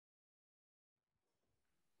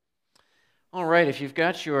All right, if you've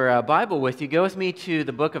got your Bible with you, go with me to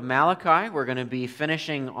the book of Malachi. We're going to be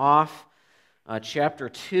finishing off chapter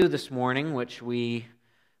 2 this morning, which in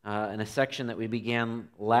a section that we began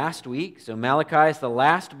last week. So Malachi is the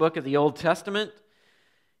last book of the Old Testament,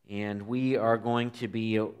 and we are going to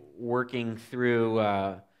be working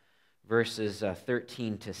through verses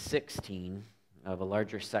 13 to 16 of a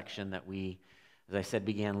larger section that we, as I said,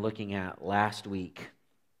 began looking at last week.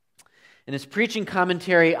 In his preaching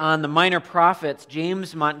commentary on the Minor Prophets,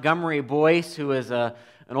 James Montgomery Boyce, who is an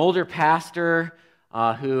older pastor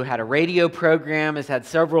who had a radio program, has had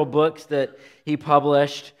several books that he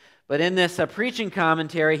published. But in this preaching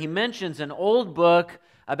commentary, he mentions an old book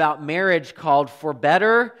about marriage called For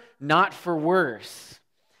Better, Not For Worse.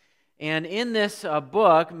 And in this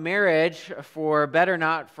book, Marriage for Better,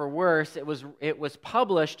 Not For Worse, it was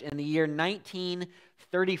published in the year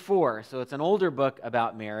 1934. So it's an older book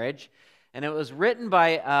about marriage. And it was written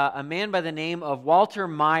by a man by the name of Walter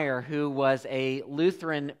Maier, who was a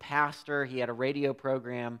Lutheran pastor. He had a radio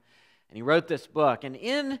program, and he wrote this book. And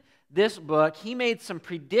in this book, he made some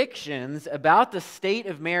predictions about the state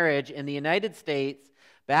of marriage in the United States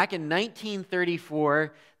back in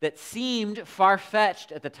 1934 that seemed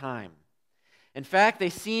far-fetched at the time. In fact, they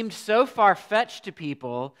seemed so far-fetched to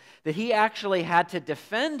people that he actually had to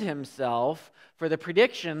defend himself for the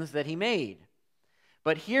predictions that he made.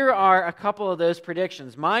 But here are a couple of those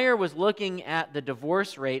predictions. Maier was looking at the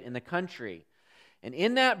divorce rate in the country. And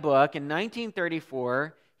in that book, in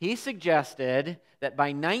 1934, he suggested that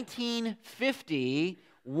by 1950,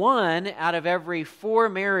 1 out of every 4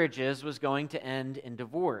 marriages was going to end in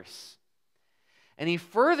divorce. And he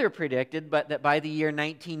further predicted that by the year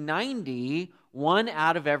 1990, 1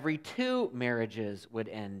 out of every 2 marriages would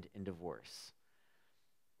end in divorce.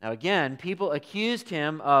 Now again, people accused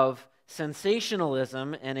him of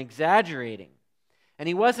sensationalism and exaggerating. And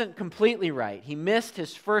he wasn't completely right. He missed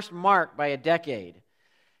his first mark by a decade.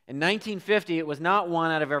 In 1950, it was not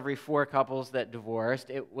 1 out of every 4 couples that divorced.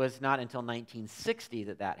 It was not until 1960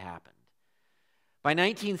 that happened. By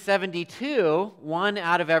 1972, 1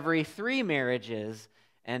 out of every 3 marriages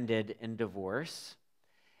ended in divorce.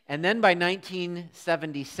 And then by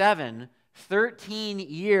 1977, 13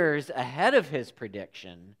 years ahead of his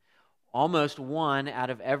prediction, almost 1 out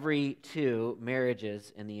of every 2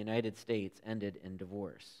 marriages in the United States ended in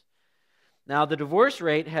divorce. Now, the divorce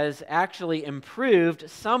rate has actually improved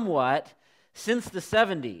somewhat since the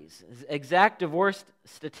 70s. Exact divorce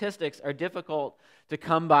statistics are difficult to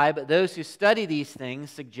come by, but those who study these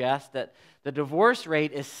things suggest that the divorce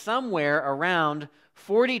rate is somewhere around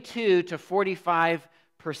 42 to 45%,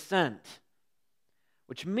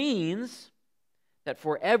 which means that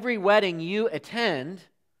for every wedding you attend,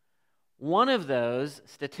 one of those,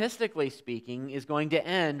 statistically speaking, is going to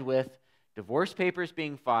end with divorce papers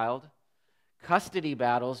being filed, custody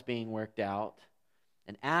battles being worked out,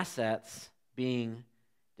 and assets being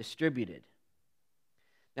distributed.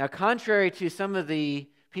 Now, contrary to some of the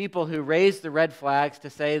people who raise the red flags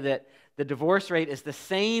to say that the divorce rate is the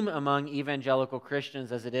same among evangelical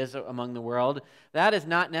Christians as it is among the world, that is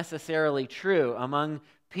not necessarily true. Among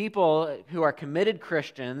people who are committed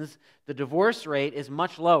Christians, the divorce rate is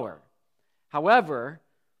much lower. However,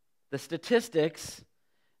 the statistics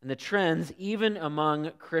and the trends, even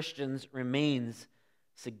among Christians, remains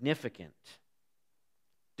significant.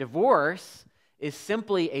 Divorce is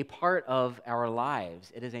simply a part of our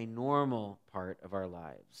lives. It is a normal part of our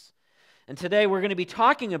lives. And today we're going to be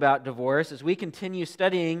talking about divorce as we continue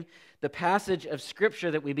studying the passage of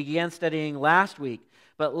Scripture that we began studying last week.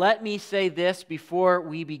 But let me say this before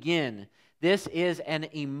we begin. This is an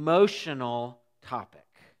emotional topic.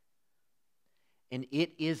 And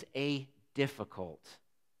it is a difficult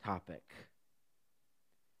topic.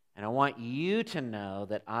 And I want you to know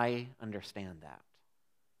that I understand that.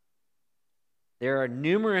 There are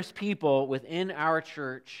numerous people within our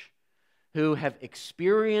church who have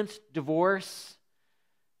experienced divorce,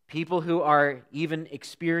 people who are even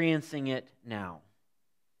experiencing it now.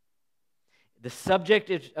 The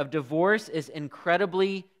subject of divorce is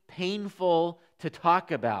incredibly painful to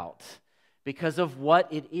talk about because of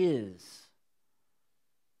what it is.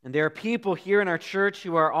 And there are people here in our church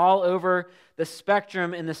who are all over the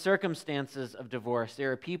spectrum in the circumstances of divorce.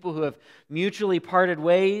 There are people who have mutually parted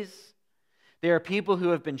ways. There are people who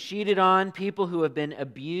have been cheated on, people who have been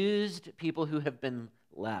abused, people who have been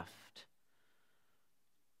left.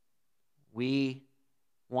 We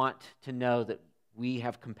want to know that we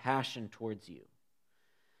have compassion towards you.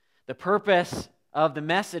 The purpose of the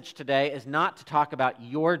message today is not to talk about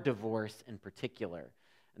your divorce in particular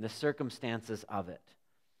and the circumstances of it.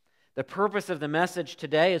 The purpose of the message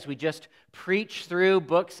today is we just preach through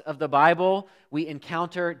books of the Bible. We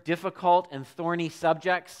encounter difficult and thorny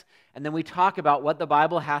subjects, and then we talk about what the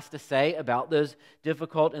Bible has to say about those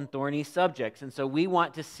difficult and thorny subjects. And so we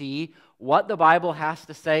want to see what the Bible has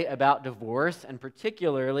to say about divorce, and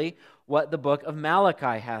particularly what the book of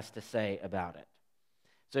Malachi has to say about it.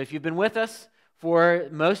 So if you've been with us for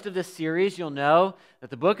most of this series, you'll know that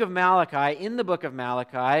in the book of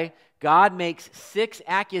Malachi, God makes 6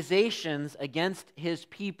 accusations against his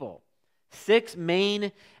people. 6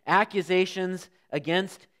 main accusations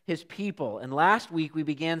against his people. And last week we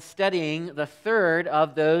began studying the third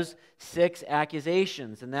of those 6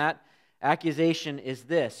 accusations. And that accusation is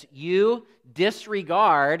this: you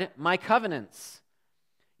disregard my covenants.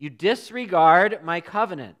 You disregard my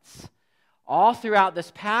covenants. All throughout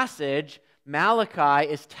this passage, Malachi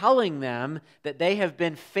is telling them that they have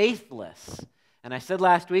been faithless. And I said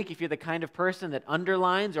last week, if you're the kind of person that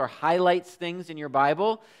underlines or highlights things in your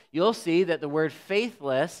Bible, you'll see that the word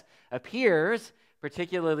faithless appears,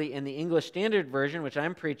 particularly in the English Standard Version, which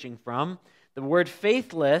I'm preaching from. The word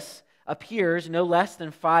faithless appears no less than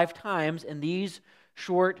 5 times in these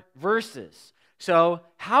short verses. So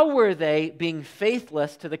how were they being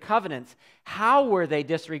faithless to the covenants? How were they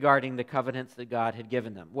disregarding the covenants that God had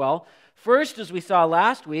given them? Well, first, as we saw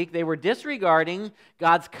last week, they were disregarding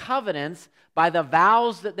God's covenants by the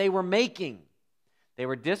vows that they were making. They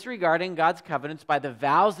were disregarding God's covenants by the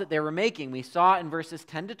vows that they were making. We saw in verses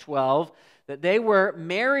 10 to 12 that they were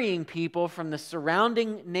marrying people from the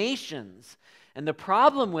surrounding nations. And the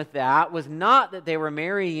problem with that was not that they were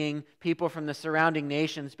marrying people from the surrounding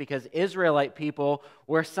nations because Israelite people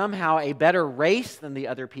were somehow a better race than the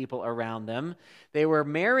other people around them. They were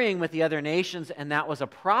marrying with the other nations, and that was a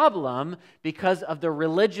problem because of the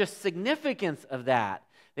religious significance of that.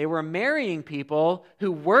 They were marrying people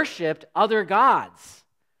who worshiped other gods.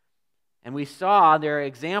 And we saw there are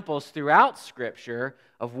examples throughout Scripture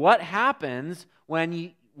of what happens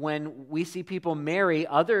when we see people marry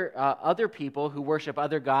other people who worship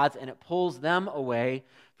other gods, and it pulls them away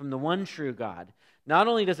from the one true God. Not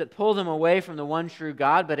only does it pull them away from the one true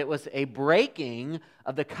God, but it was a breaking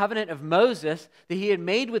of the covenant of Moses that he had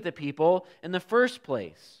made with the people in the first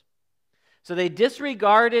place. So they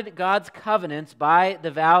disregarded God's covenants by the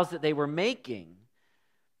vows that they were making.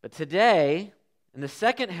 But today, in the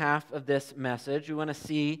second half of this message, we want to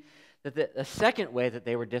see that a second way that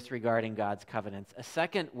they were disregarding God's covenants, a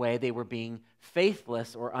second way they were being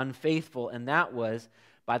faithless or unfaithful, and that was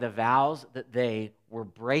by the vows that they were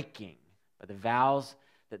breaking. By the vows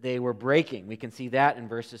that they were breaking. We can see that in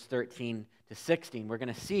verses 13 to 16. We're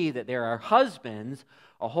going to see that there are husbands,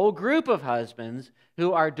 a whole group of husbands,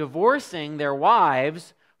 who are divorcing their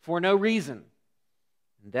wives for no reason.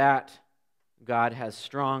 And that God has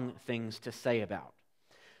strong things to say about.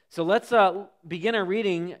 So let's begin our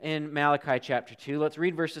reading in Malachi chapter 2. Let's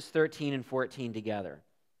read verses 13 and 14 together.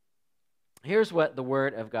 Here's what the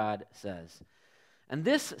Word of God says. And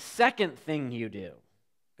this second thing you do,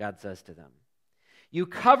 God says to them, you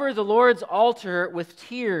cover the Lord's altar with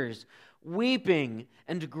tears, weeping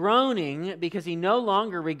and groaning, because he no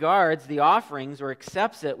longer regards the offerings or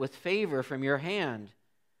accepts it with favor from your hand.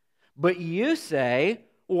 But you say,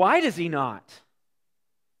 why does he not?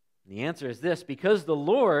 The answer is this: because the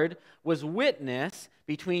Lord was witness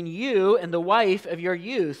between you and the wife of your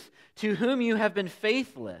youth, to whom you have been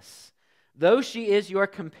faithless, though she is your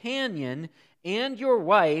companion and your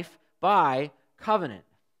wife by covenant.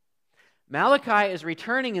 Malachi is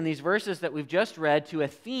returning in these verses that we've just read to a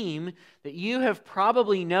theme that you have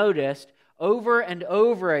probably noticed over and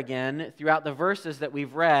over again throughout the verses that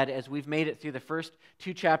we've read as we've made it through the first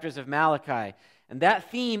 2 chapters of Malachi. And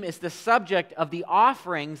that theme is the subject of the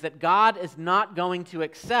offerings that God is not going to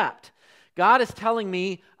accept. God is telling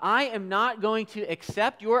me, I am not going to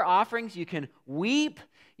accept your offerings. You can weep,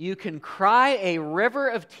 you can cry a river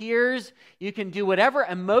of tears, you can do whatever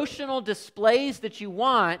emotional displays that you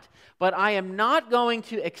want, but I am not going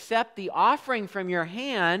to accept the offering from your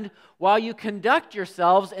hand while you conduct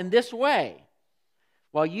yourselves in this way,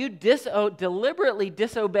 while you deliberately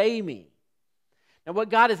disobey me. Now,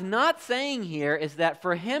 what God is not saying here is that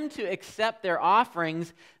for him to accept their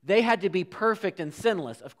offerings, they had to be perfect and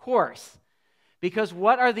sinless, of course. Because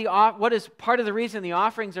what is part of the reason the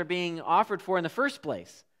offerings are being offered for in the first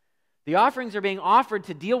place? The offerings are being offered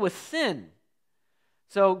to deal with sin.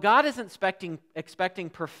 So God isn't expecting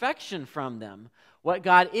perfection from them. What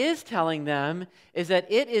God is telling them is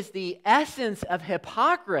that it is the essence of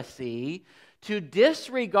hypocrisy to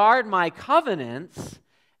disregard my covenants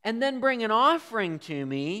and then bring an offering to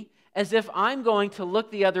me as if I'm going to look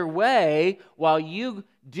the other way while you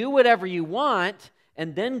do whatever you want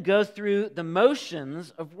and then go through the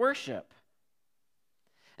motions of worship.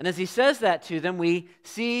 And as he says that to them, we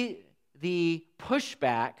see the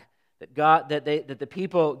pushback that the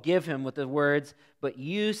people give him with the words, "But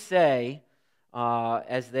you say,"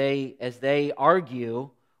 as they argue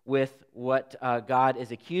with what God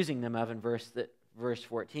is accusing them of in verse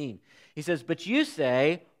 14. He says, "But you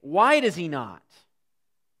say, why does he not?"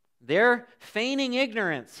 They're feigning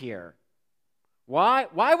ignorance here.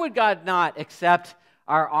 Why would God not accept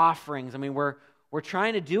our offerings? I mean, we're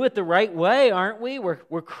trying to do it the right way, aren't we?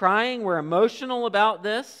 We're crying, we're emotional about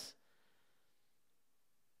this.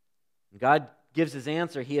 God gives his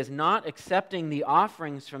answer. He is not accepting the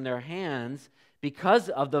offerings from their hands because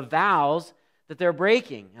of the vows that they're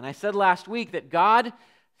breaking. And I said last week that God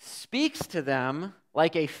speaks to them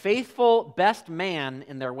like a faithful best man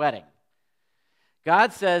in their wedding.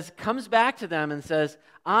 God comes back to them and says,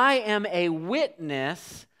 "I am a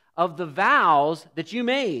witness of the vows that you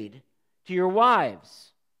made to your wives."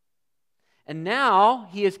 And now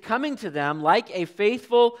he is coming to them like a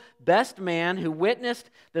faithful best man who witnessed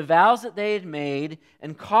the vows that they had made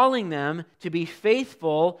and calling them to be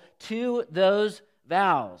faithful to those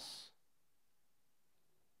vows.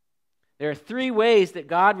 There are three ways that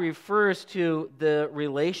God refers to the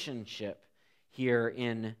relationship here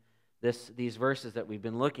in these verses that we've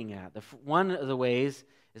been looking at. One of the ways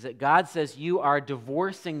is that God says you are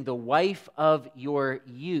divorcing the wife of your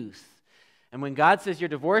youth. And when God says you're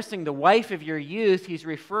divorcing the wife of your youth, he's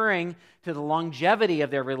referring to the longevity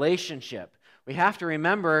of their relationship. We have to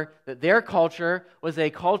remember that their culture was a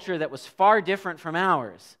culture that was far different from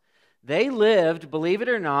ours. They lived, believe it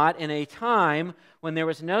or not, in a time when there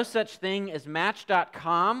was no such thing as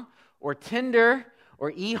Match.com or Tinder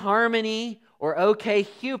or eHarmony or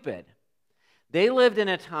OkCupid. They lived in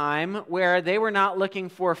a time where they were not looking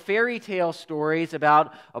for fairy tale stories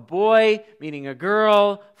about a boy meeting a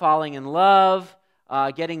girl, falling in love,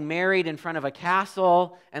 getting married in front of a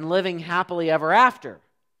castle, and living happily ever after.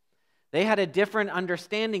 They had a different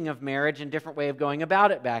understanding of marriage and different way of going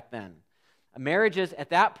about it back then. Marriages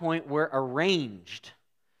at that point were arranged.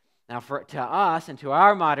 Now, to us and to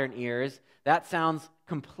our modern ears, that sounds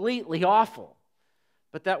completely awful.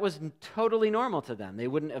 But that was totally normal to them. They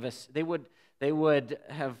would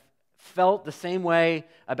have felt the same way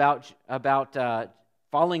about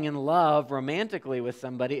falling in love romantically with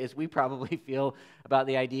somebody as we probably feel about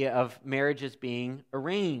the idea of marriages being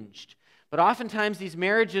arranged. But oftentimes these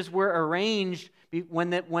marriages were arranged when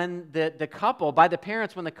the couple, by the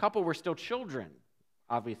parents, when the couple were still children.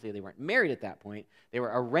 Obviously, they weren't married at that point. They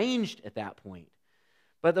were arranged at that point.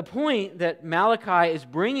 But the point that Malachi is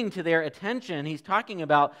bringing to their attention, he's talking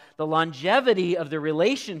about the longevity of the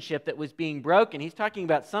relationship that was being broken. He's talking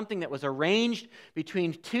about something that was arranged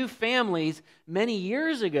between two families many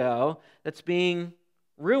years ago that's being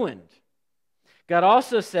ruined. God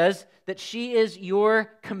also says that she is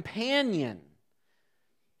your companion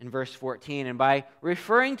in verse 14. And by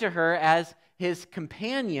referring to her as his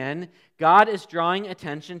companion, God is drawing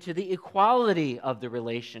attention to the equality of the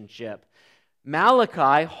relationship.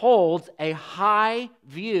 Malachi holds a high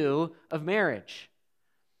view of marriage,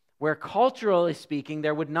 where culturally speaking,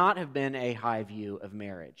 there would not have been a high view of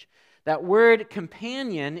marriage. That word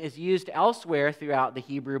companion is used elsewhere throughout the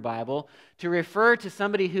Hebrew Bible to refer to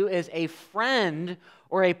somebody who is a friend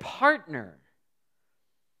or a partner.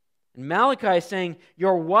 And Malachi is saying,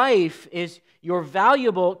 your wife is your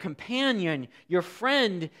valuable companion, your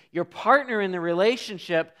friend, your partner in the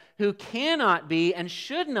relationship who cannot be and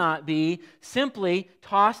should not be simply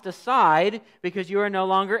tossed aside because you are no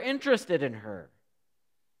longer interested in her.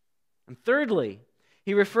 And thirdly,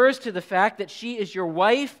 he refers to the fact that she is your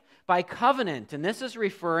wife by covenant, and this is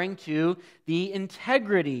referring to the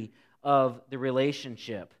integrity of the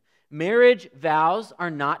relationship. Marriage vows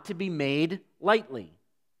are not to be made lightly.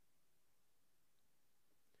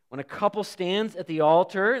 When a couple stands at the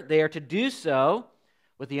altar, they are to do so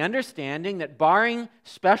with the understanding that barring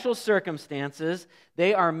special circumstances,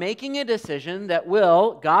 they are making a decision that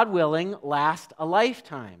will, God willing, last a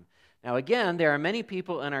lifetime. Now again, there are many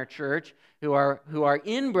people in our church who are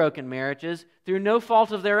in broken marriages through no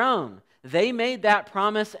fault of their own. They made that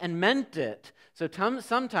promise and meant it. So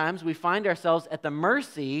sometimes we find ourselves at the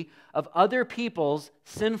mercy of other people's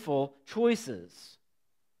sinful choices.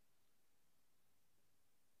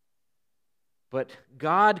 But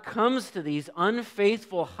God comes to these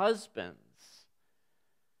unfaithful husbands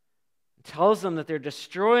and tells them that they're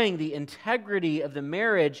destroying the integrity of the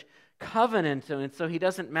marriage covenant. And so he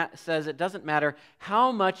says, it doesn't matter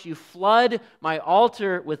how much you flood my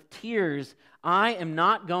altar with tears, I am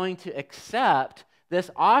not going to accept this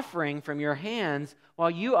offering from your hands while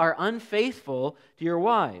you are unfaithful to your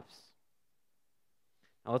wives.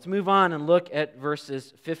 Now let's move on and look at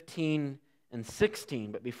verses 15 and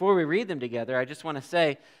 16. But before we read them together, I just want to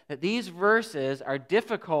say that these verses are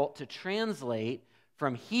difficult to translate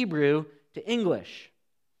from Hebrew to English.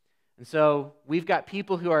 And so we've got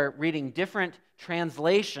people who are reading different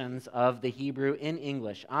translations of the Hebrew in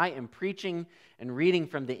English. I am preaching and reading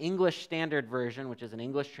from the English Standard Version, which is an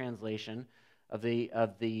English translation of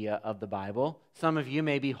the Bible. Some of you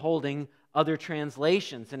may be holding other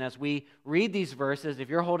translations, and as we read these verses, if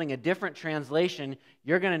you're holding a different translation,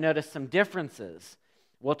 you're going to notice some differences.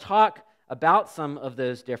 We'll talk about some of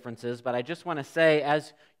those differences, but I just want to say,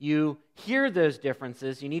 as you hear those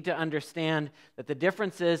differences, you need to understand that the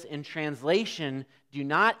differences in translation do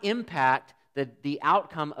not impact the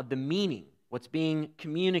outcome of the meaning, what's being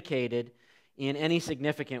communicated in any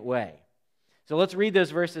significant way. So let's read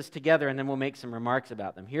those verses together, and then we'll make some remarks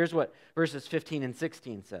about them. Here's what verses 15 and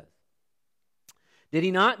 16 says. Did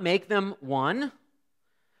he not make them one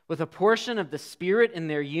with a portion of the Spirit in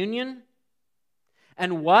their union?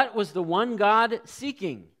 And what was the one God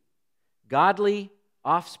seeking? Godly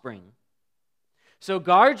offspring. So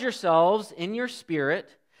guard yourselves in your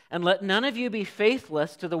spirit, and let none of you be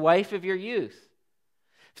faithless to the wife of your youth.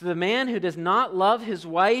 For the man who does not love his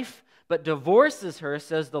wife, but divorces her,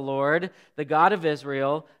 says the Lord, the God of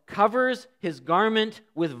Israel, covers his garment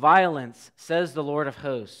with violence, says the Lord of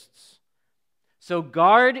hosts. So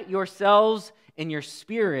guard yourselves in your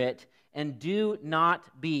spirit, and do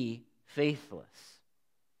not be faithless.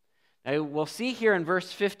 Now, we'll see here in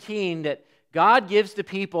verse 15 that God gives the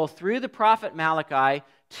people, through the prophet Malachi,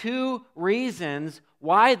 two reasons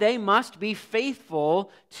why they must be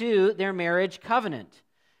faithful to their marriage covenant.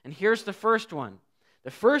 And here's the first one. The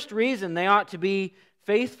first reason they ought to be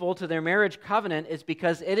faithful to their marriage covenant is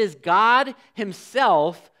because it is God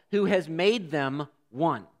Himself who has made them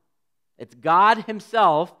one. It's God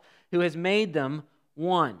Himself who has made them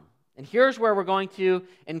one. And here's where we're going to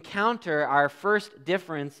encounter our first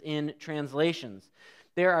difference in translations.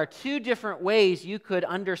 There are two different ways you could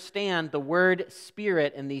understand the word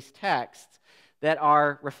Spirit in these texts that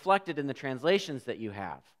are reflected in the translations that you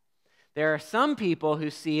have. There are some people who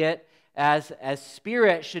see it as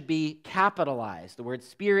Spirit should be capitalized. The word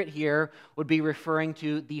Spirit here would be referring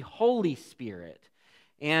to the Holy Spirit.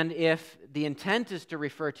 And if the intent is to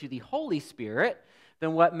refer to the Holy Spirit,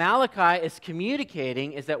 then what Malachi is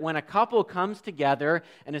communicating is that when a couple comes together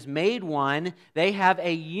and is made one, they have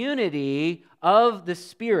a unity of the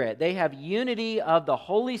Spirit. They have unity of the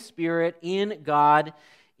Holy Spirit in God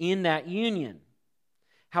in that union.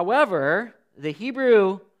 However, the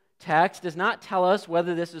Hebrew text does not tell us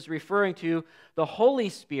whether this is referring to the Holy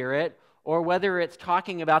Spirit or whether it's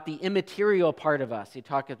talking about the immaterial part of us. He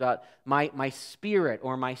talks about my spirit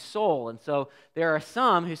or my soul. And so there are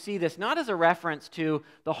some who see this not as a reference to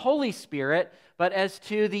the Holy Spirit, but as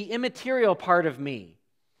to the immaterial part of me.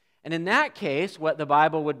 And in that case, what the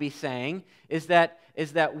Bible would be saying is that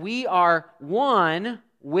we are one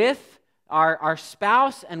with our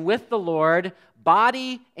spouse and with the Lord,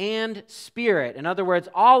 body and spirit. In other words,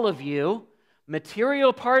 all of you,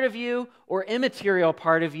 material part of you or immaterial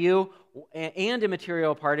part of you, and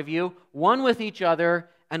immaterial part of you, one with each other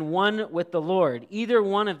and one with the Lord. Either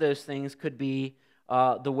one of those things could be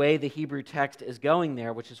the way the Hebrew text is going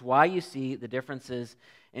there, which is why you see the differences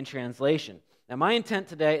in translation. Now, my intent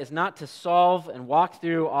today is not to solve and walk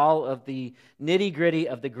through all of the nitty-gritty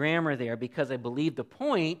of the grammar there, because I believe the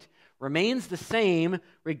point remains the same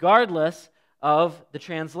regardless of the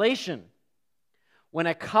translation. When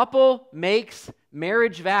a couple makes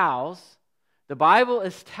marriage vows, the Bible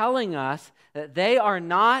is telling us that they are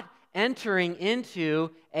not entering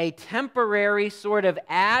into a temporary sort of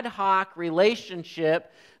ad hoc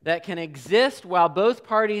relationship that can exist while both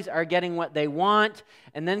parties are getting what they want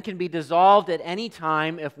and then can be dissolved at any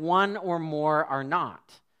time if one or more are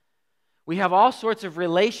not. We have all sorts of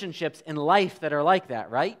relationships in life that are like that,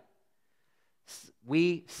 right?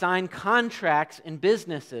 We sign contracts in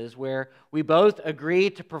businesses where we both agree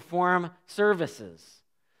to perform services.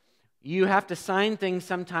 You have to sign things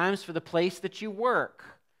sometimes for the place that you work.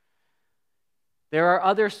 There are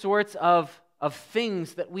other sorts of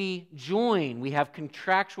things that we join. We have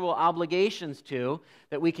contractual obligations to,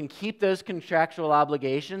 that we can keep those contractual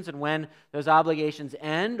obligations, and when those obligations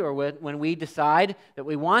end, or when we decide that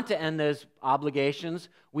we want to end those obligations,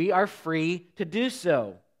 we are free to do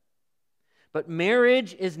so. But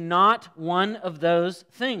marriage is not one of those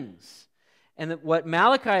things. And what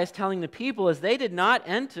Malachi is telling the people is they did not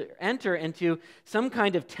enter into some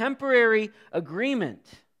kind of temporary agreement.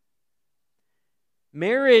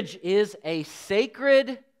 Marriage is a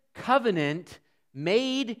sacred covenant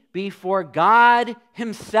made before God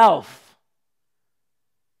Himself.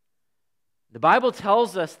 The Bible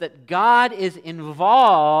tells us that God is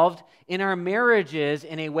involved in our marriages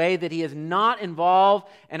in a way that He is not involved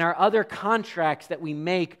in our other contracts that we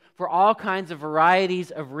make for all kinds of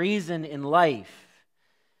varieties of reason in life.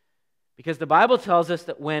 Because the Bible tells us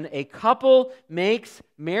that when a couple makes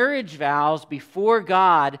marriage vows before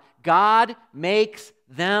God, God makes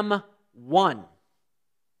them one.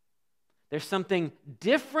 There's something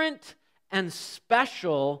different and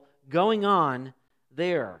special going on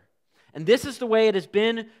there. And this is the way it has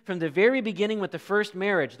been from the very beginning with the first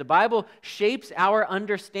marriage. The Bible shapes our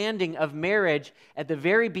understanding of marriage at the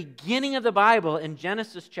very beginning of the Bible in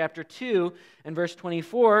Genesis chapter 2 and verse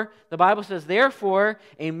 24. The Bible says, "Therefore,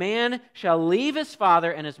 a man shall leave his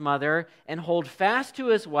father and his mother and hold fast to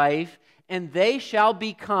his wife, and they shall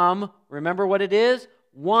become," remember what it is?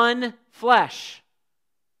 "One flesh."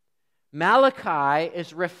 Malachi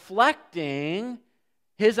is reflecting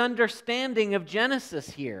his understanding of Genesis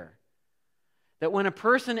here. That when a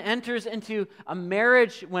person enters into a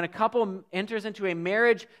marriage, when a couple enters into a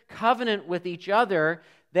marriage covenant with each other,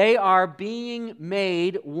 they are being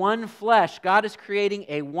made one flesh. God is creating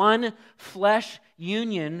a one flesh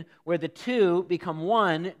union where the two become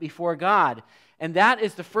one before God. And that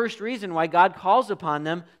is the first reason why God calls upon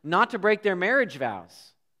them not to break their marriage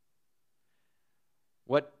vows.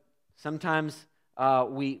 What sometimes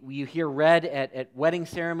you hear read at wedding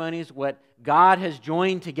ceremonies, what God has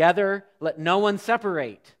joined together, let no one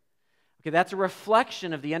separate. Okay, that's a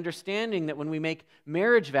reflection of the understanding that when we make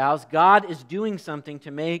marriage vows, God is doing something to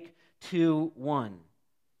make two one.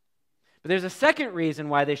 But there's a second reason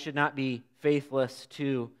why they should not be faithless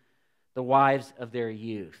to the wives of their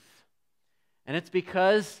youth. And it's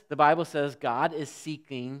because the Bible says God is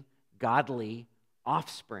seeking godly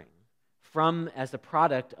offspring as a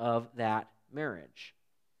product of that marriage.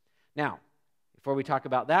 Now, before we talk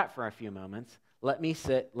about that for a few moments, let me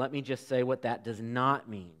just say what that does not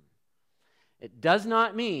mean. It does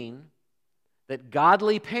not mean that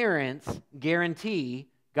godly parents guarantee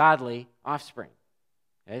godly offspring.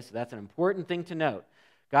 Okay, so that's an important thing to note.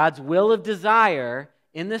 God's will of desire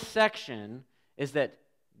in this section is that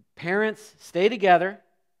parents stay together,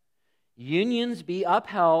 unions be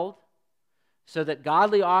upheld, so that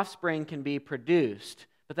godly offspring can be produced.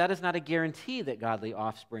 But that is not a guarantee that godly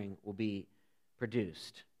offspring will be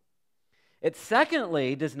produced. It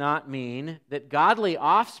secondly does not mean that godly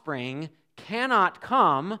offspring cannot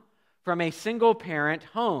come from a single-parent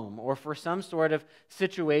home or for some sort of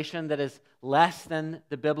situation that is less than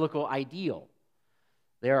the biblical ideal.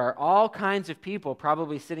 There are all kinds of people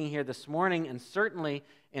probably sitting here this morning and certainly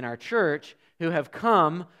in our church who have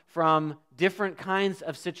come from different kinds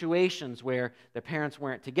of situations where the parents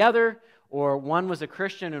weren't together, or one was a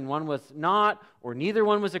Christian and one was not, or neither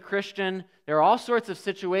one was a Christian. There are all sorts of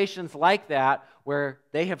situations like that where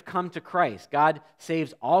they have come to Christ. God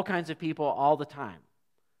saves all kinds of people all the time.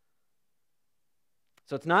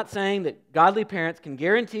 So it's not saying that godly parents can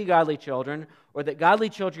guarantee godly children or that godly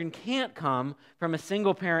children can't come from a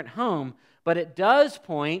single-parent home, but it does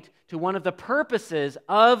point to one of the purposes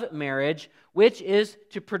of marriage, which is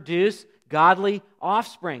to produce godly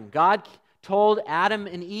offspring. God told Adam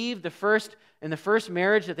and Eve in the first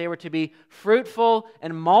marriage that they were to be fruitful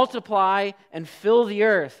and multiply and fill the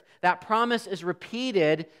earth. That promise is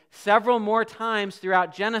repeated several more times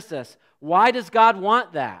throughout Genesis. Why does God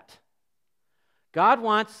want that? God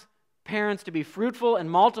wants parents to be fruitful and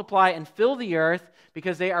multiply and fill the earth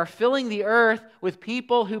because they are filling the earth with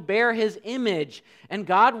people who bear His image. And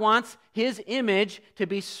God wants His image to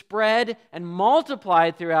be spread and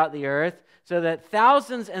multiplied throughout the earth so that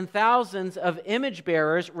thousands and thousands of image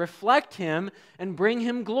bearers reflect Him and bring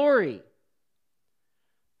Him glory.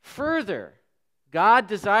 Further, God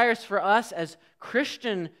desires for us as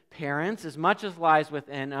Christian parents, as much as lies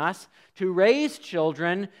within us, to raise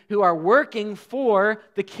children who are working for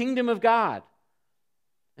the kingdom of God.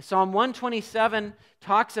 Psalm 127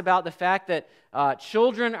 talks about the fact that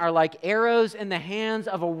children are like arrows in the hands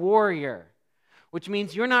of a warrior, which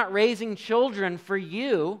means you're not raising children for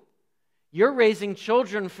you, you're raising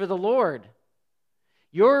children for the Lord.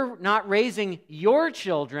 You're not raising your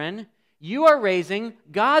children, you are raising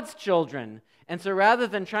God's children. And so rather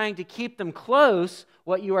than trying to keep them close,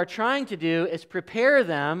 what you are trying to do is prepare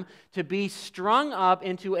them to be strung up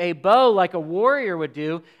into a bow like a warrior would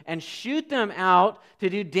do and shoot them out to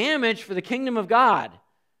do damage for the kingdom of God.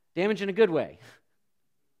 Damage in a good way.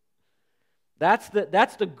 That's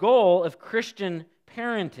the goal of Christian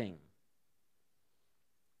parenting.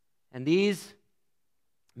 And these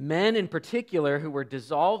men in particular who were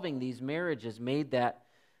dissolving these marriages made that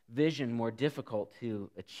vision more difficult to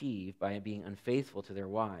achieve by being unfaithful to their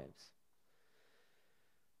wives.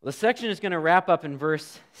 The section is going to wrap up in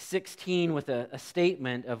verse 16 with a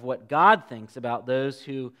statement of what God thinks about those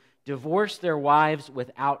who divorce their wives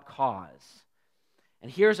without cause. And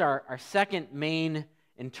here's our second main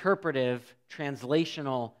interpretive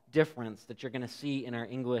translational difference that you're going to see in our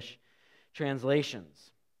English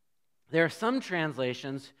translations. There are some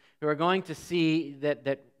translations who are going to see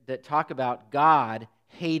that talk about God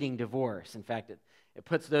hating divorce. In fact, it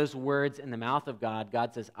puts those words in the mouth of God.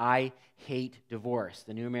 God says, "I hate divorce."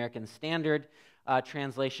 The New American Standard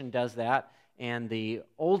translation does that, and the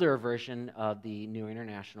older version of the New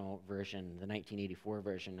International Version, the 1984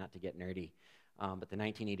 version, not to get nerdy, but the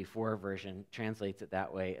 1984 version translates it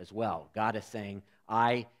that way as well. God is saying,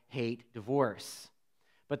 "I hate divorce."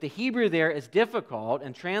 But the Hebrew there is difficult,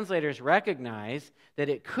 and translators recognize that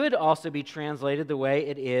it could also be translated the way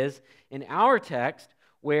it is in our text,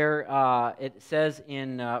 where it says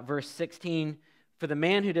in verse 16, "For the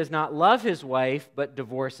man who does not love his wife but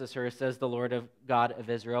divorces her, says the Lord God of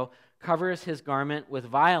Israel, covers his garment with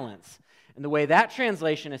violence." And the way that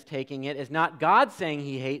translation is taking it is not God saying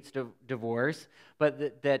he hates divorce,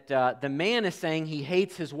 but that the man is saying he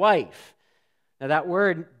hates his wife. Now that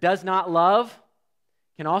word, "does not love,"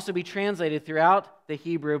 can also be translated throughout the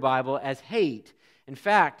Hebrew Bible as hate. In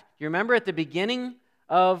fact, you remember at the beginning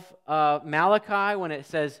of Malachi when it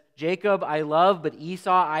says, "Jacob I love, but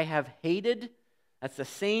Esau I have hated"? That's the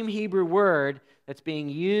same Hebrew word that's being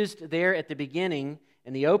used there at the beginning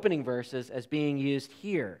in the opening verses as being used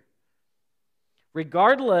here.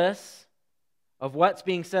 Regardless of what's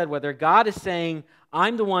being said, whether God is saying,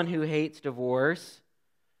 "I'm the one who hates divorce,"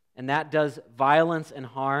 and that does violence and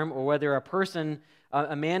harm, or whether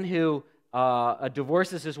a man who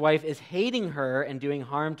divorces his wife is hating her and doing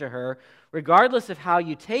harm to her, regardless of how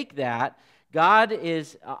you take that, God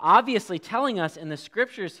is obviously telling us in the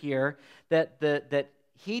Scriptures here that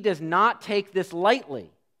He does not take this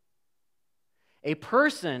lightly. A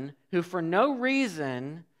person who for no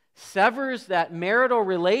reason severs that marital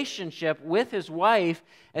relationship with his wife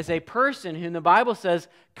as a person whom the Bible says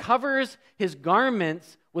covers his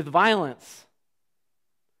garments with violence.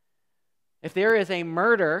 If there is a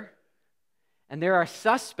murder and there are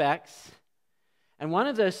suspects, and one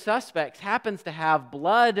of those suspects happens to have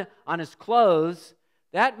blood on his clothes,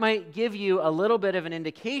 that might give you a little bit of an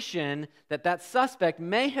indication that that suspect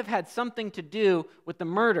may have had something to do with the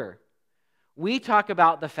murder. We talk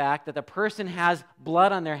about the fact that the person has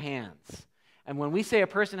blood on their hands. And when we say a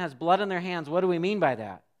person has blood on their hands, what do we mean by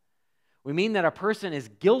that? We mean that a person is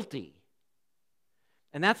guilty.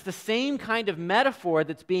 And that's the same kind of metaphor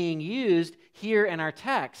that's being used here in our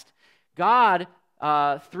text. God,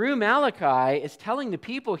 through Malachi, is telling the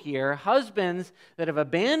people here, husbands that have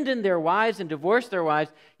abandoned their wives and divorced their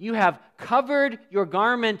wives, you have covered your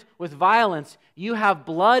garment with violence. You have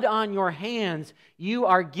blood on your hands. You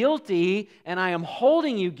are guilty, and I am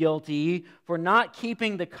holding you guilty for not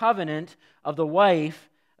keeping the covenant of the wife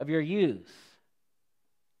of your youth.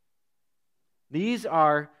 These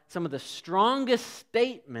are some of the strongest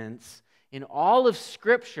statements in all of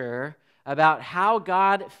Scripture about how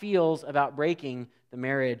God feels about breaking the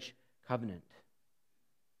marriage covenant.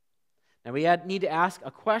 Now we need to ask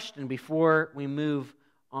a question before we move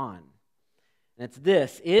on. And it's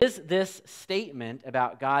this: is this statement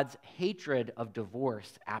about God's hatred of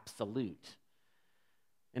divorce absolute?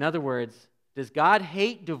 In other words, does God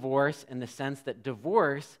hate divorce in the sense that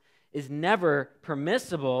divorce is never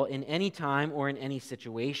permissible in any time or in any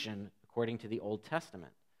situation, according to the Old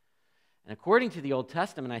Testament? And according to the Old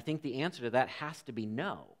Testament, I think the answer to that has to be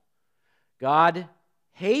no. God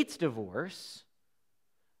hates divorce,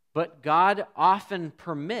 but God often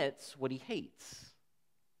permits what He hates.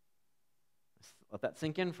 Let's let that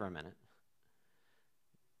sink in for a minute.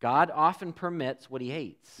 God often permits what He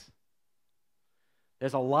hates.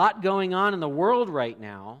 There's a lot going on in the world right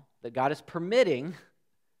now that God is permitting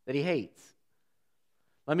that He hates.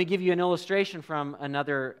 Let me give you an illustration from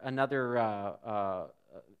another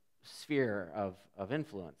sphere of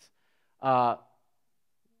influence.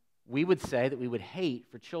 We would say that we would hate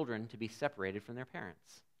for children to be separated from their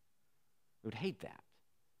parents. We would hate that.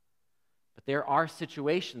 But there are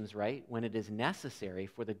situations, right, when it is necessary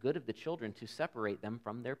for the good of the children to separate them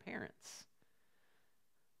from their parents.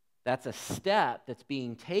 That's a step that's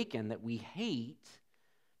being taken that we hate,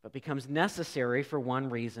 but becomes necessary for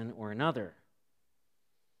one reason or another.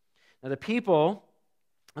 Now the people,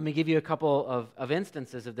 let me give you a couple of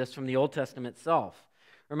instances of this from the Old Testament itself.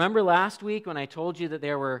 Remember last week when I told you that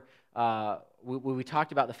there were, we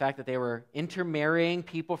talked about the fact that they were intermarrying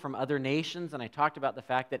people from other nations, and I talked about the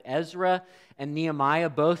fact that Ezra and Nehemiah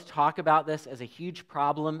both talk about this as a huge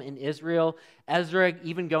problem in Israel. Ezra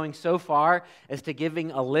even going so far as to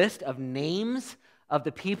giving a list of names of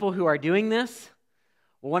the people who are doing this.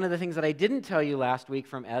 Well, one of the things that I didn't tell you last week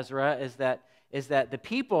from Ezra is that the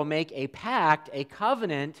people make a pact, a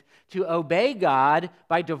covenant, to obey God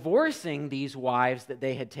by divorcing these wives that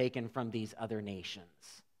they had taken from these other nations.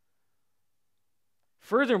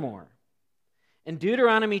 Furthermore, in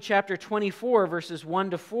Deuteronomy chapter 24, verses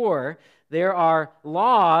 1 to 4, there are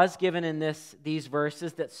laws given in these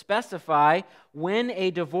verses that specify when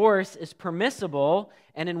a divorce is permissible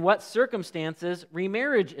and in what circumstances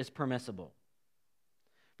remarriage is permissible.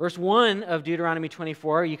 Verse 1 of Deuteronomy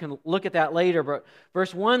 24, you can look at that later, but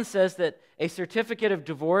verse 1 says that a certificate of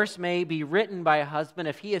divorce may be written by a husband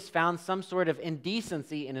if he has found some sort of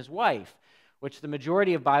indecency in his wife, which the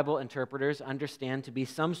majority of Bible interpreters understand to be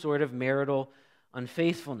some sort of marital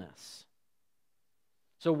unfaithfulness.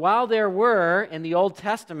 So while there were, in the Old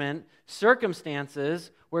Testament, circumstances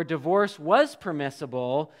where divorce was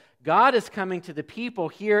permissible, God is coming to the people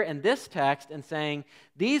here in this text and saying,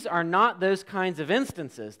 these are not those kinds of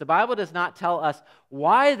instances. The Bible does not tell us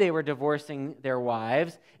why they were divorcing their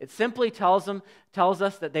wives. It simply tells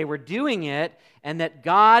us that they were doing it and that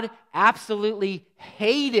God absolutely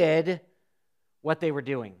hated what they were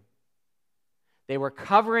doing. They were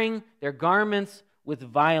covering their garments with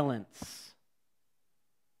violence.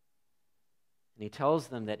 And he tells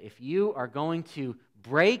them that if you are going to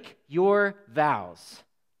break your vows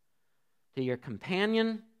to your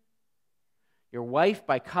companion, your wife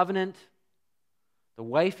by covenant, the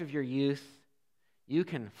wife of your youth, you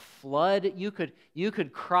can flood, you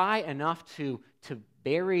could cry enough to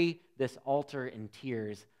bury this altar in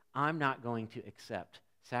tears. I'm not going to accept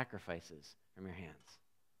sacrifices from your hands.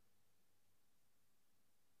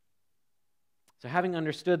 So having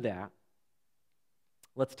understood that,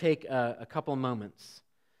 let's take a couple moments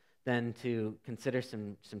then to consider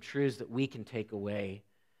some truths that we can take away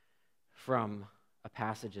from a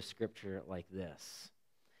passage of Scripture like this.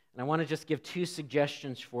 And I want to just give two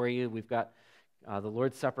suggestions for you. We've got the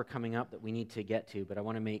Lord's Supper coming up that we need to get to, but I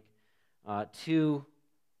want to make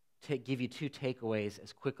give you two takeaways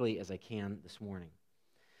as quickly as I can this morning.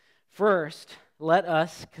 First, let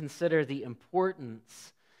us consider the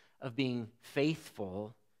importance of being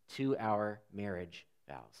faithful to our marriage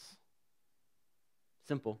vows.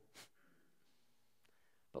 Simple.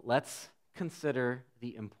 But let's consider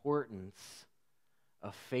the importance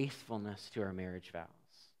of faithfulness to our marriage vows.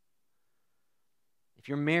 If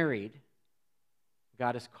you're married,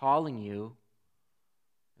 God is calling you,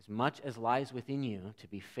 as much as lies within you, to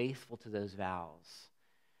be faithful to those vows.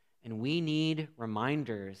 And we need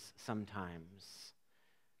reminders sometimes,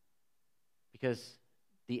 because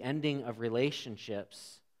the ending of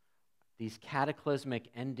relationships, these cataclysmic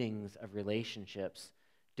endings of relationships,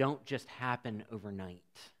 don't just happen overnight.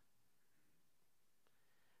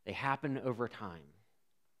 They happen over time.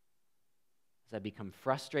 As I become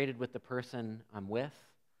frustrated with the person I'm with,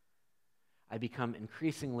 I become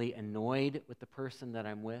increasingly annoyed with the person that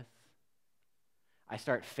I'm with. I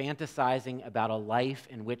start fantasizing about a life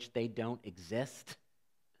in which they don't exist.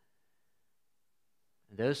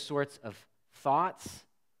 And those sorts of thoughts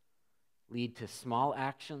lead to small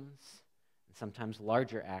actions and sometimes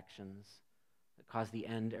larger actions that cause the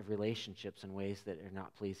end of relationships in ways that are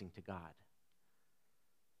not pleasing to God.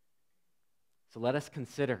 So let us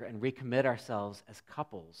consider and recommit ourselves as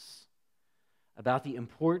couples about the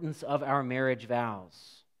importance of our marriage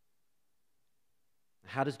vows.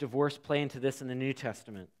 How does divorce play into this in the New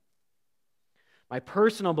Testament? My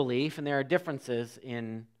personal belief, and there are differences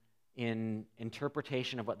in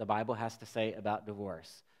interpretation of what the Bible has to say about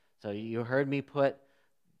divorce. So you heard me put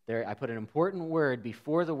there, I put an important word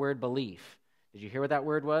before the word belief. Did you hear what that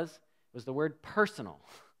word was? It was the word personal.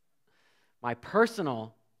 My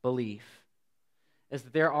personal belief is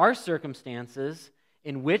that there are circumstances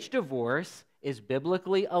in which divorce is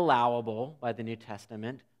biblically allowable by the New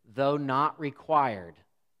Testament, though not required.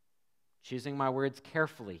 Choosing my words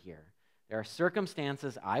carefully here. There are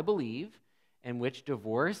circumstances, I believe, in which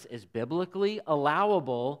divorce is biblically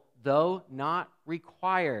allowable, though not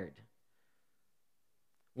required.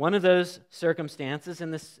 One of those circumstances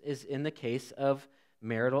is in the case of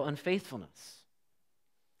marital unfaithfulness.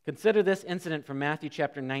 Consider this incident from Matthew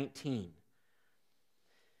chapter 19.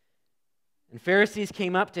 And Pharisees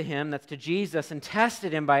came up to him, that's to Jesus, and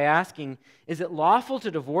tested him by asking, "Is it lawful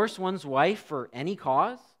to divorce one's wife for any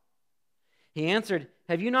cause?" He answered,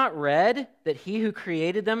 "Have you not read that he who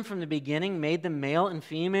created them from the beginning made them male and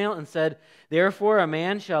female, and said, 'Therefore a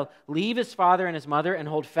man shall leave his father and his mother and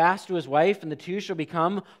hold fast to his wife, and the two shall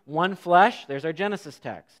become one flesh'?" There's our Genesis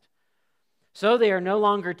text. "So they are no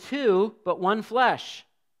longer two, but one flesh.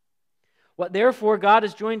 What therefore God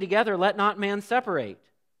has joined together, let not man separate."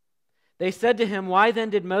 They said to him, "Why then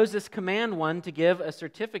did Moses command one to give a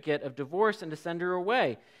certificate of divorce and to send her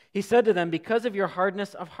away?" He said to them, "Because of your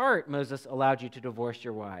hardness of heart, Moses allowed you to divorce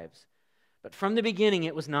your wives. But from the beginning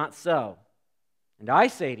it was not so. And I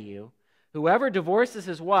say to you, whoever divorces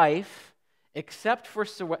his wife, except for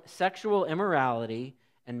sexual immorality,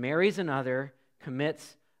 and marries another,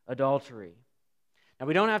 commits adultery." Now,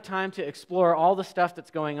 we don't have time to explore all the stuff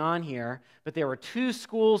that's going on here, but there were two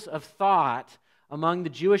schools of thought among the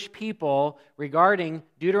Jewish people regarding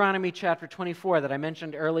Deuteronomy chapter 24 that I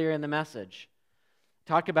mentioned earlier in the message.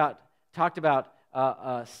 Talked about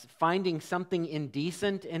finding something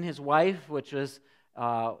indecent in his wife, which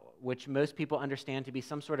most people understand to be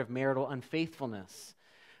some sort of marital unfaithfulness.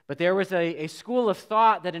 But there was a school of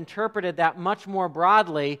thought that interpreted that much more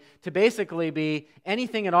broadly to basically be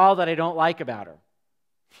anything at all that I don't like about her.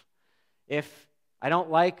 If I don't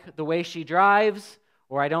like the way she drives,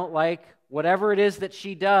 or I don't like whatever it is that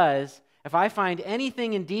she does, if I find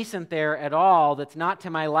anything indecent there at all that's not to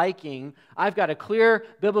my liking, I've got a clear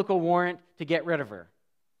biblical warrant to get rid of her.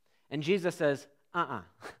 And Jesus says,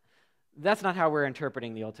 that's not how we're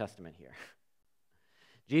interpreting the Old Testament here.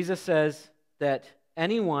 Jesus says that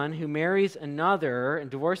anyone who marries another and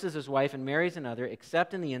divorces his wife and marries another,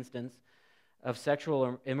 except in the instance of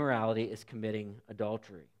sexual immorality, is committing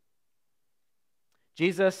adultery.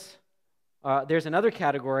 There's another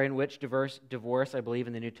category in which divorce, I believe,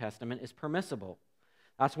 in the New Testament is permissible.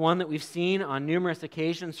 That's one that we've seen on numerous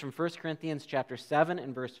occasions from 1 Corinthians chapter 7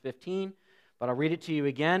 and verse 15, but I'll read it to you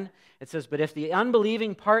again. It says, "But if the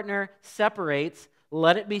unbelieving partner separates,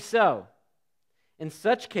 let it be so. In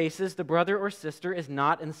such cases, the brother or sister is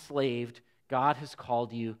not enslaved. God has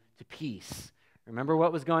called you to peace." Remember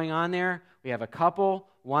what was going on there? We have a couple.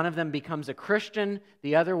 One of them becomes a Christian.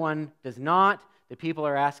 The other one does not.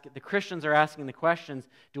 The Christians are asking the questions,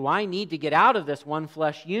 do I need to get out of this one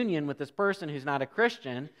flesh union with this person who's not a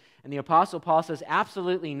Christian? And the Apostle Paul says,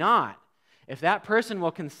 absolutely not. If that person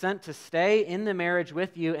will consent to stay in the marriage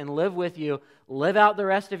with you and live with you, live out the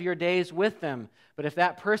rest of your days with them. But if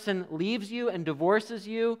that person leaves you and divorces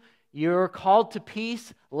you, you're called to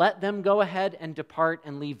peace. Let them go ahead and depart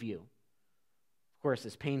and leave you. Of course,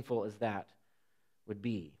 as painful as that would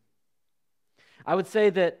be. I would say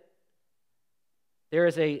that there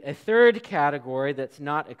is a third category that's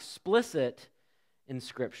not explicit in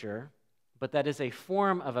Scripture, but that is a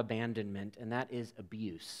form of abandonment, and that is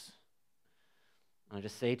abuse. I'll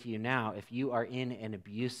just say to you now, if you are in an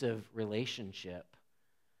abusive relationship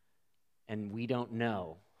and we don't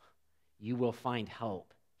know, you will find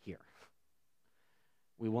help here.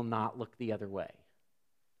 We will not look the other way.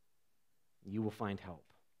 You will find help.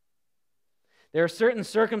 There are certain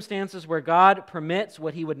circumstances where God permits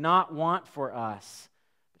what He would not want for us.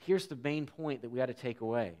 But here's the main point that we ought to take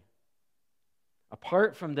away.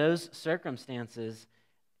 Apart from those circumstances,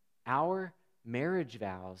 our marriage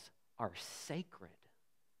vows are sacred.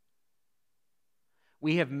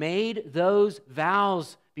 We have made those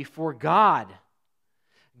vows before God.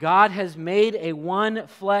 God has made a one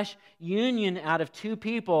flesh union out of two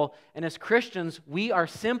people, and as Christians, we are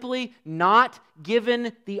simply not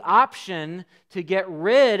given the option to get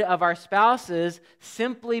rid of our spouses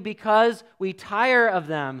simply because we tire of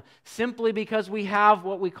them, simply because we have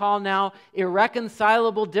what we call now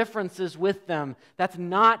irreconcilable differences with them. That's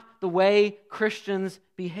not the way Christians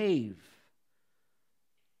behave.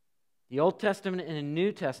 The Old Testament and the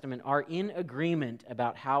New Testament are in agreement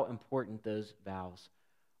about how important those vows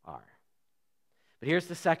are. But here's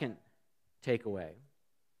the second takeaway.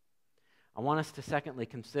 I want us to secondly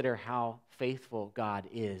consider how faithful God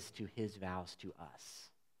is to His vows to us.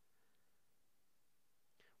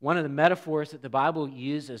 One of the metaphors that the Bible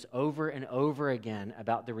uses over and over again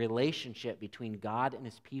about the relationship between God and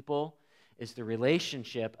His people is the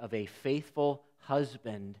relationship of a faithful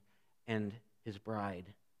husband and his bride.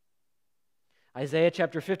 Isaiah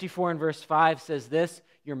chapter 54 and verse 5 says this,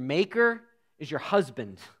 "Your maker is your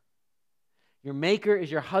husband." Your maker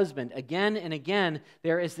is your husband. Again and again,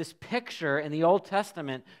 there is this picture in the Old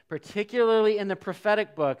Testament, particularly in the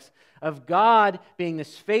prophetic books, of God being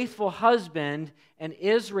this faithful husband and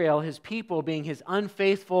Israel, His people, being His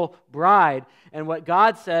unfaithful bride. And what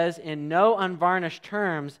God says in no unvarnished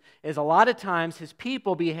terms is a lot of times His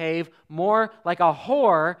people behave more like a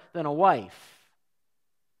whore than a wife.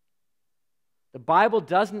 The Bible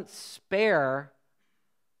doesn't spare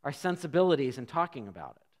our sensibilities in talking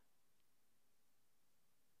about it.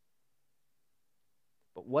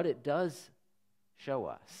 But what it does show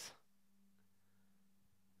us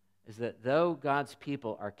is that though God's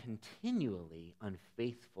people are continually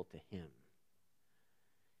unfaithful to Him,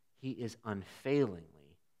 He is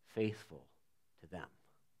unfailingly faithful to them.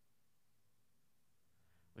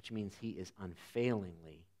 Which means He is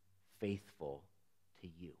unfailingly faithful to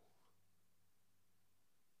you.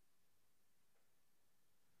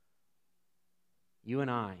 You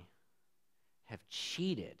and I have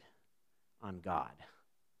cheated on God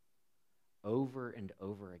over and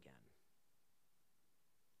over again.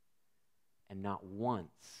 And not once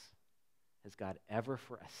has God ever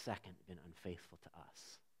for a second been unfaithful to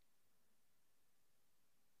us.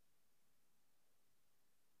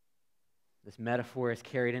 This metaphor is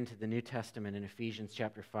carried into the New Testament in Ephesians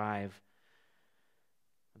chapter 5.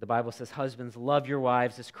 The Bible says, "Husbands, love your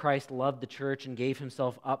wives as Christ loved the church and gave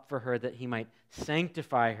himself up for her that he might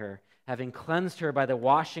sanctify her, having cleansed her by the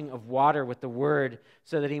washing of water with the word,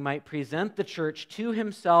 so that he might present the church to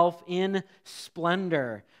himself in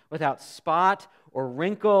splendor, without spot or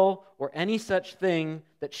wrinkle or any such thing,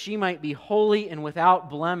 that she might be holy and without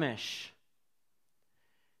blemish."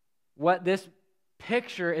 What this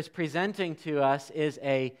picture is presenting to us is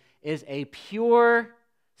a pure,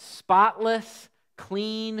 spotless,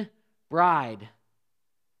 clean bride.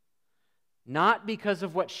 Not because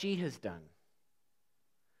of what she has done,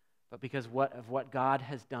 but because of what God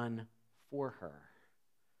has done for her.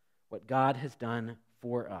 What God has done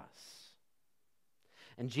for us.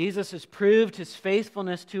 And Jesus has proved His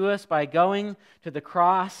faithfulness to us by going to the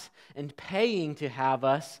cross and paying to have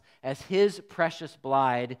us as His precious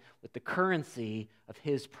bride with the currency of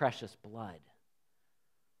His precious blood.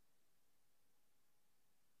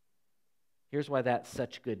 Here's why that's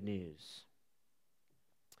such good news.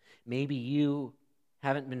 Maybe you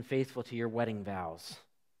haven't been faithful to your wedding vows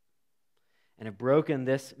and have broken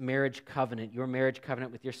this marriage covenant, your marriage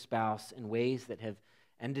covenant with your spouse, in ways that have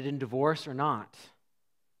ended in divorce or not.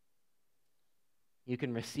 You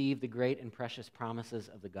can receive the great and precious promises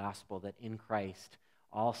of the gospel that in Christ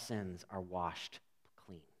all sins are washed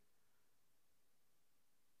clean.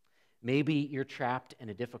 Maybe you're trapped in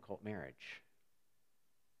a difficult marriage.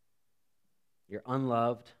 You're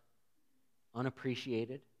unloved,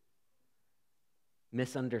 unappreciated,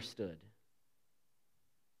 misunderstood.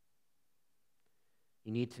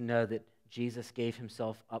 You need to know that Jesus gave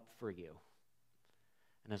Himself up for you.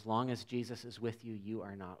 And as long as Jesus is with you, you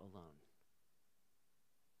are not alone.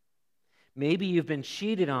 Maybe you've been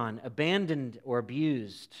cheated on, abandoned, or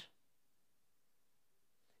abused.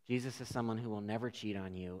 Jesus is someone who will never cheat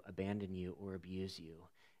on you, abandon you, or abuse you.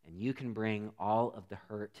 And you can bring all of the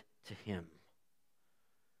hurt to Him.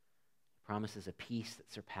 He promises a peace that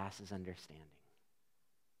surpasses understanding.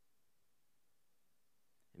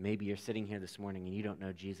 And maybe you're sitting here this morning and you don't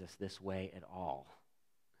know Jesus this way at all.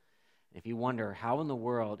 And if you wonder how in the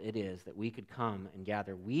world it is that we could come and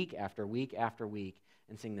gather week after week after week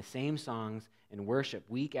and sing the same songs and worship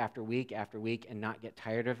week after week after week and not get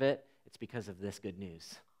tired of it, it's because of this good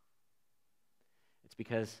news. It's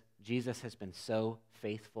because Jesus has been so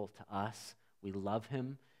faithful to us. We love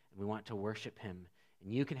Him and we want to worship Him.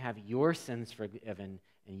 And you can have your sins forgiven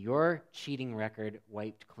and your cheating record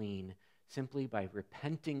wiped clean simply by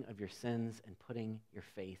repenting of your sins and putting your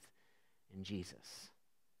faith in Jesus.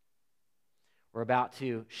 We're about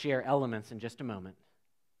to share elements in just a moment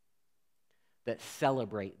that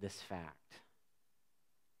celebrate this fact.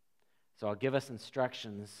 So I'll give us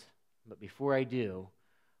instructions, but before I do,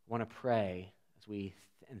 I want to pray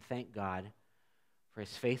and thank God for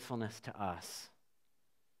His faithfulness to us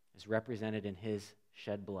as represented in His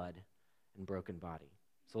shed blood and broken body.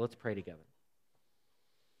 So let's pray together.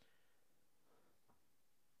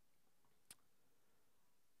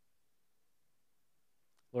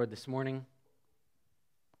 Lord, this morning,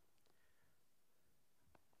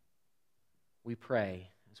 we pray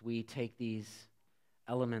as we take these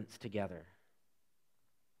elements together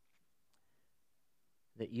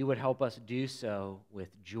that you would help us do so with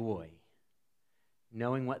joy,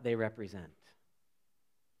 knowing what they represent.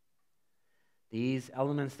 These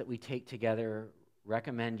elements that we take together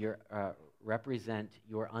represent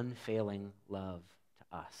your unfailing love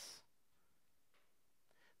to us.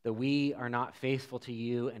 Though we are not faithful to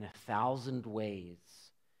you in 1,000 ways,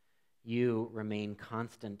 you remain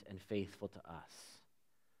constant and faithful to us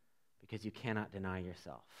because you cannot deny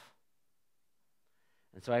yourself.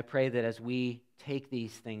 And so I pray that as we take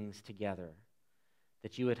these things together,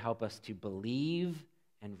 that you would help us to believe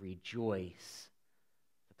and rejoice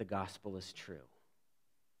that the gospel is true.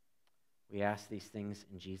 We ask these things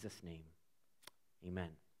in Jesus' name.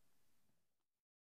 Amen.